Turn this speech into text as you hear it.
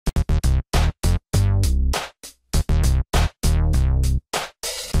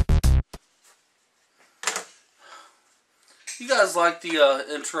guys like the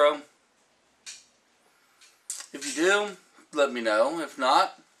intro? If you do, let me know. If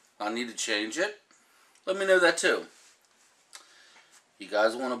not, I need to change it. Let me know that too. You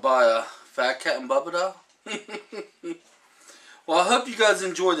guys want to buy a Fat Cat and Bubba doll? Well, I hope you guys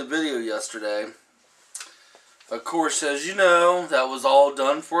enjoyed the video yesterday. Of course, as you know, that was all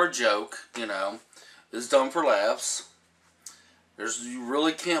done for a joke. You know, it's done for laughs. You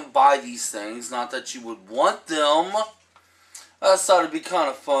really can't buy these things. Not that you would want them. I just thought it'd be kind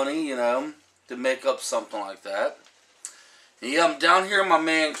of funny, you know, to make up something like that. And yeah, I'm down here in my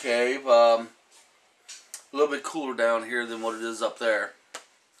man cave. A little bit cooler down here than what it is up there.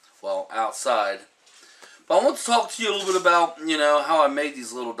 Well, outside. But I want to talk to you a little bit about, you know, how I made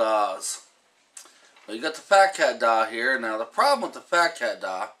these little dolls. Well, you got the Fat Cat doll here. Now, the problem with the Fat Cat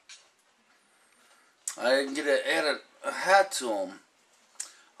doll, I didn't get to add a hat to him.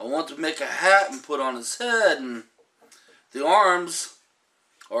 I want to make a hat and put on his head, and the arms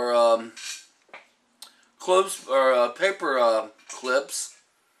are paper clips,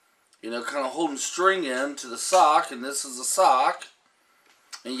 you know, kind of holding string in to the sock, and this is a sock,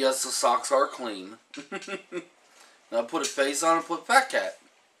 and yes, the socks are clean. Now I put a face on and put Fat Cat.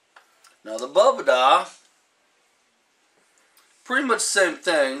 Now the Bubba doll, pretty much the same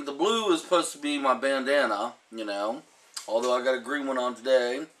thing. The blue is supposed to be my bandana, you know, although I got a green one on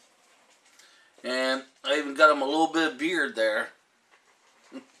today. And I even got him a little bit of beard there.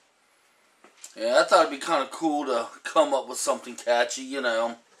 Yeah, I thought it'd be kind of cool to come up with something catchy, you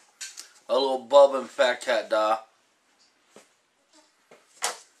know. A little Bubba and Fat Cat doll.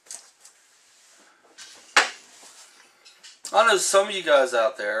 I know some of you guys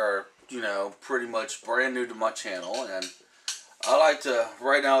out there are, you know, pretty much brand new to my channel, and I like to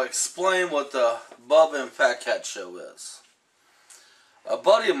right now explain what the Bubba and Fat Cat show is. A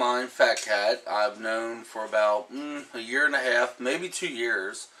buddy of mine, Fat Cat, I've known for about a year and a half, maybe 2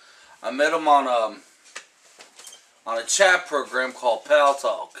 years. I met him on a chat program called Pal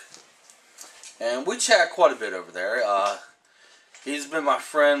Talk, and we chat quite a bit over there. He's been my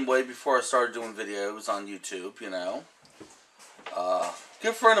friend way before I started doing videos on YouTube, you know.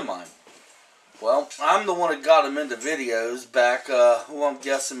 Good friend of mine. Well, I'm the one that got him into videos back, I'm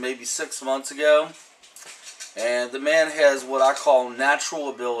guessing maybe 6 months ago. And the man has what I call natural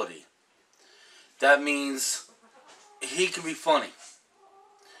ability. That means he can be funny.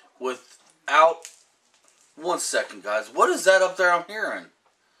 Without... One second, guys. What is that up there I'm hearing?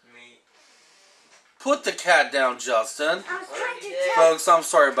 Me. Put the cat down, Justin. Folks, I'm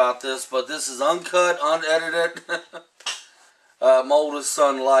sorry about this, but this is uncut, unedited. My oldest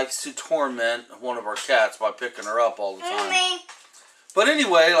son likes to torment one of our cats by picking her up all the time. But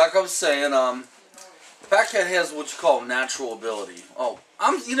anyway, like I was saying, Fat Cat has what you call natural ability. Oh,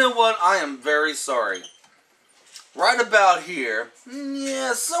 you know what? I am very sorry. Right about here,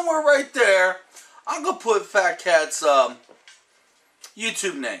 yeah, somewhere right there, I'm going to put Fat Cat's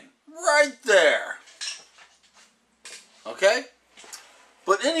YouTube name. Right there. Okay?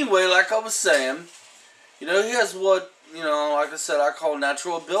 But anyway, like I was saying, you know, he has what, you know, like I said, I call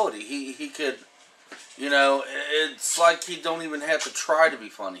natural ability. He could, you know, it's like he don't even have to try to be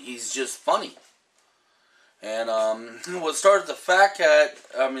funny. He's just funny. And what started the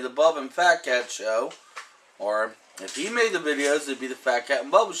the Bubba and Fat Cat show, or if he made the videos, it'd be the Fat Cat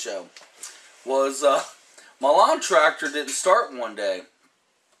and Bubba show, was my lawn tractor didn't start one day.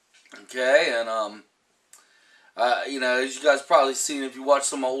 Okay, and you know, as you guys probably seen, if you watch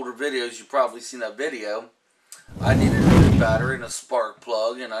some of my older videos, you've probably seen that video. I needed a new battery and a spark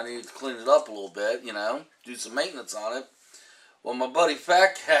plug, and I needed to clean it up a little bit, you know, do some maintenance on it. Well, my buddy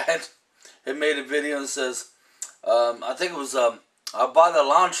Fat Cat had made a video and says, I think it was, I'll buy the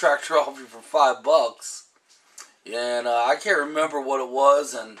lawn tractor off you for $5. And I can't remember what it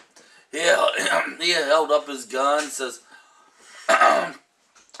was, and he held up his gun and says,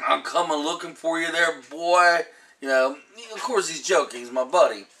 I'm coming looking for you there, boy. You know, of course he's joking, he's my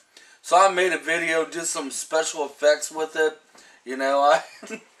buddy. So I made a video, did some special effects with it. You know,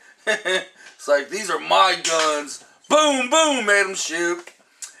 it's like, these are my guns. Boom, boom, made him shoot.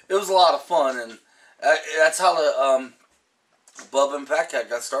 It was a lot of fun, and that's how the Bubba and Fat Cat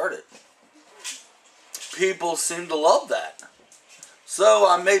got started. People seem to love that. So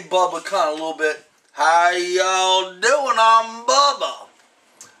I made Bubba kind of a little bit, how y'all doing? I'm Bubba.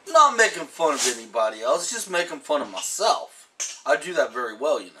 I'm not making fun of anybody else, just making fun of myself. I do that very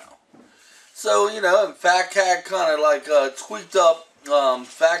well, you know. So, you know, and Fat Cat kind of like tweaked up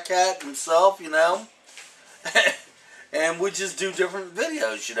Fat Cat himself, you know. And we just do different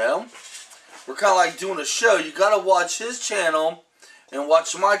videos, you know. We're kind of like doing a show. You got to watch his channel and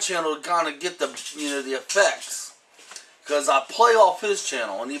watch my channel to kind of get the, you know, the effects. Because I play off his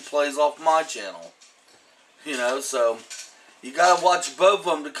channel and he plays off my channel. You know, so you gotta watch both of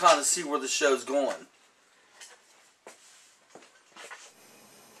them to kind of see where the show's going.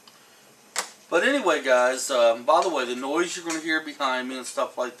 But anyway, guys, by the way, the noise you're going to hear behind me and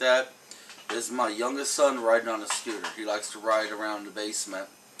stuff like that is my youngest son riding on a scooter. He likes to ride around the basement.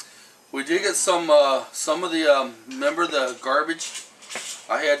 We did get some of the, remember the garbage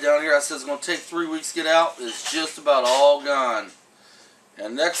I had down here? I said it's going to take 3 weeks to get out. It's just about all gone.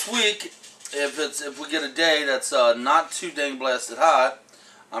 And next week, if we get a day that's not too dang blasted hot,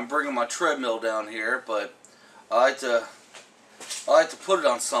 I'm bringing my treadmill down here, but I like to put it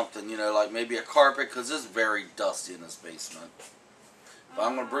on something, you know, like maybe a carpet, because it's very dusty in this basement. But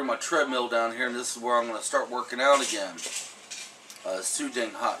I'm going to bring my treadmill down here, and this is where I'm going to start working out again. It's too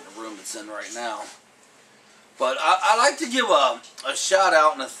dang hot in the room it's in right now. But I like to give a shout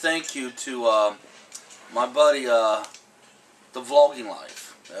out and a thank you to my buddy, the Vlogging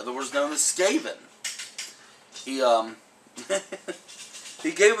Life, otherwise known as Skaven. He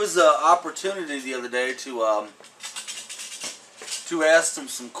he gave us an opportunity the other day to ask him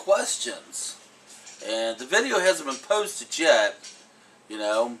some questions, and the video hasn't been posted yet, you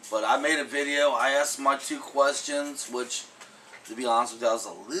know, but I made a video. I asked my 2 questions, which, to be honest with you, I was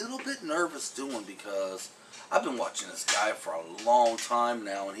a little bit nervous doing, because I've been watching this guy for a long time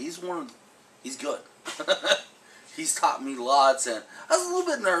now, and he's good. He's taught me lots, and I was a little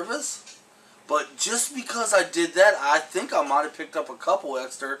bit nervous, but just because I did that, I think I might have picked up a couple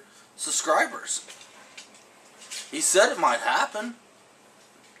extra subscribers. He said it might happen.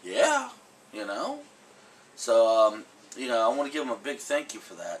 Yeah, you know. So, you know, I want to give him a big thank you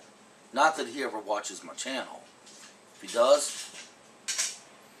for that. Not that he ever watches my channel. If he does,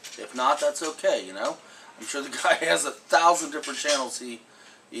 if not, that's okay, you know. I'm sure the guy has 1,000 different channels he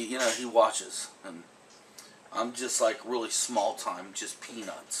watches. And I'm just like really small time, just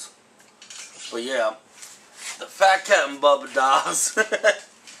peanuts. But yeah, the Fatkat and Bubba Dolls.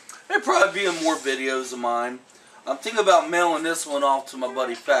 There'll probably be in more videos of mine. I'm thinking about mailing this one off to my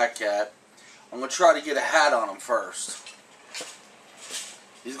buddy Fatkat. I'm going to try to get a hat on him first.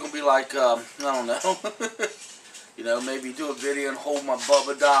 He's going to be like, I don't know. You know, maybe do a video and hold my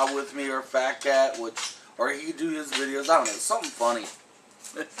Bubba doll with me, or Fatkat, or he could do his videos. I don't know, something funny.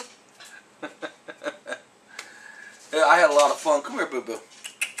 Yeah, I had a lot of fun. Come here, boo-boo.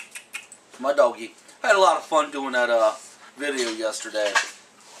 My doggy. I had a lot of fun doing that video yesterday.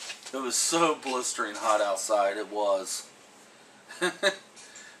 It was so blistering hot outside, it was.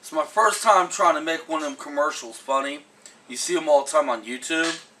 It's my first time trying to make one of them commercials funny. You see them all the time on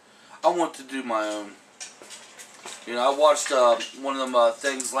YouTube. I want to do my own. You know, I watched one of them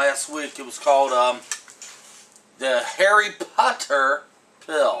things last week. It was called the Harry Potter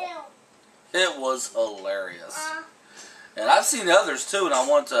Pill. It was hilarious. And I've seen others too, and I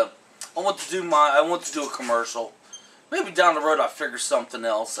want to do a commercial. Maybe down the road I'll figure something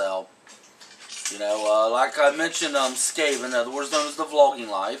else out. You know, like I mentioned, Skaven, in other words known as the Vlogging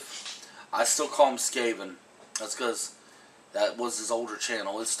Life. I still call him Skaven. That's because that was his older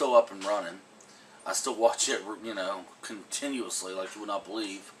channel. It's still up and running. I still watch it, you know, continuously, like you would not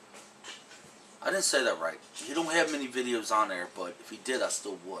believe. I didn't say that right. He don't have many videos on there, but if he did, I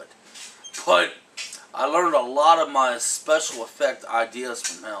still would. But I learned a lot of my special effect ideas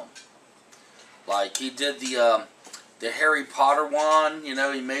from him. Like, he did the Harry Potter one, you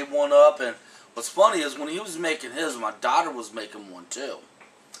know, he made one up, and what's funny is when he was making his, my daughter was making one too.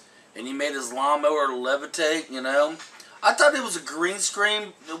 And he made his lawnmower levitate, you know. I thought it was a green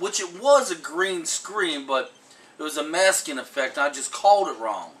screen, which it was a green screen, but it was a masking effect, and I just called it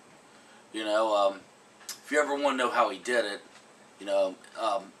wrong. You know, if you ever want to know how he did it, you know,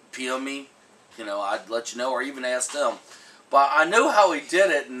 PM me, you know, I'd let you know, or even ask them. But I know how he did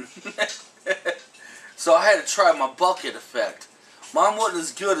it, and so I had to try my bucket effect. Mine wasn't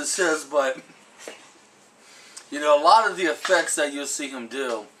as good as his, but, you know, a lot of the effects that you'll see him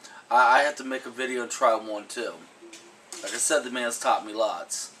do, I have to make a video and try one too. Like I said, the man's taught me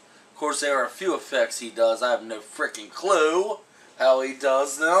lots. Of course, there are a few effects he does. I have no freaking clue how he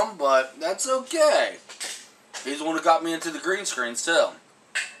does them, but that's okay. He's the one who got me into the green screens too.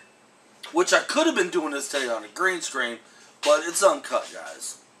 Which I could have been doing this today on a green screen, but it's uncut,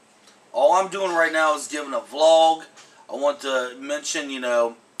 guys. All I'm doing right now is giving a vlog. I want to mention, you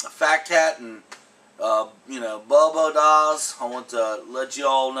know, Fatkat and, you know, Bubba Dolls. I want to let you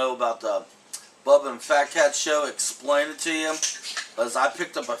all know about the Bubba and Fatkat show, explain it to you. As I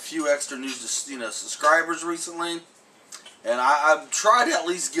picked up a few extra new, you know, subscribers recently. And I've tried to at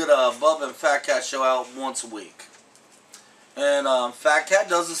least get a Bubba and Fatkat show out once a week. And Fatkat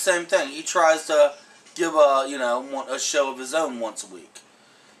does the same thing. He tries to give a show of his own once a week.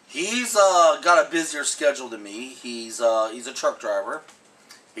 He's got a busier schedule than me. He's a truck driver.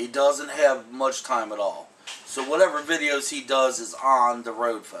 He doesn't have much time at all. So whatever videos he does is on the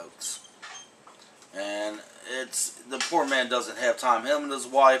road, folks. And the poor man doesn't have time. Him and his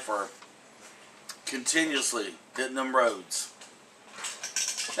wife are continuously hitting them roads.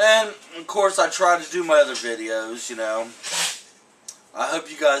 And of course I try to do my other videos, you know. I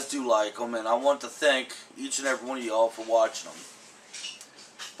hope you guys do like them, and I want to thank each and every one of y'all for watching them.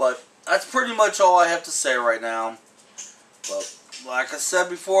 But that's pretty much all I have to say right now. But like I said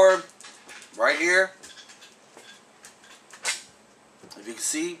before, right here, if you can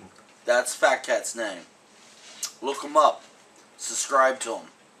see, that's Fatkat's name. Look him up. Subscribe to him.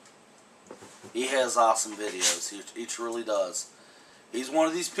 He has awesome videos. He truly does. He's one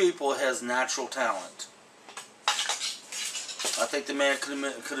of these people who has natural talent. I think the man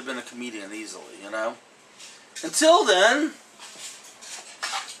could have been a comedian easily, you know. Until then,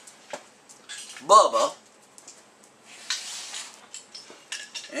 Bubba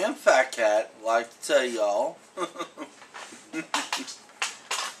and Fatkat like to tell y'all,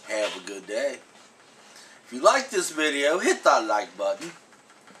 have a good day. If you like this video, hit that like button.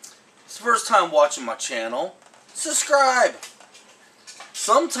 If it's the first time watching my channel, subscribe.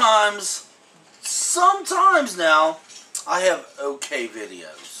 Sometimes now, I have okay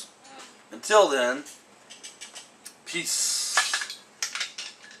videos. Until then, peace.